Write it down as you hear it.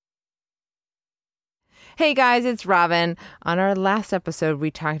Hey guys, it's Robin. On our last episode,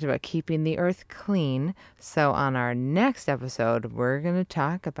 we talked about keeping the earth clean. So on our next episode, we're going to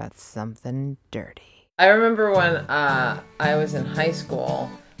talk about something dirty. I remember when I was in high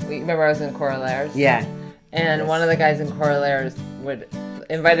school. Remember I was in Corollaires? Yeah. And one of the guys in Corollaires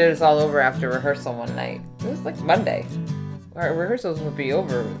invited us all over after rehearsal one night. It was like Monday. Our rehearsals would be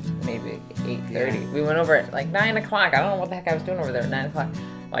over maybe 8:30. Yeah. We went over at like 9 o'clock. I don't know what the heck I was doing over there at 9 o'clock.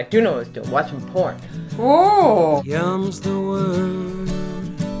 Well, I do know what I was doing. Watching porn. Oh! Yum's the word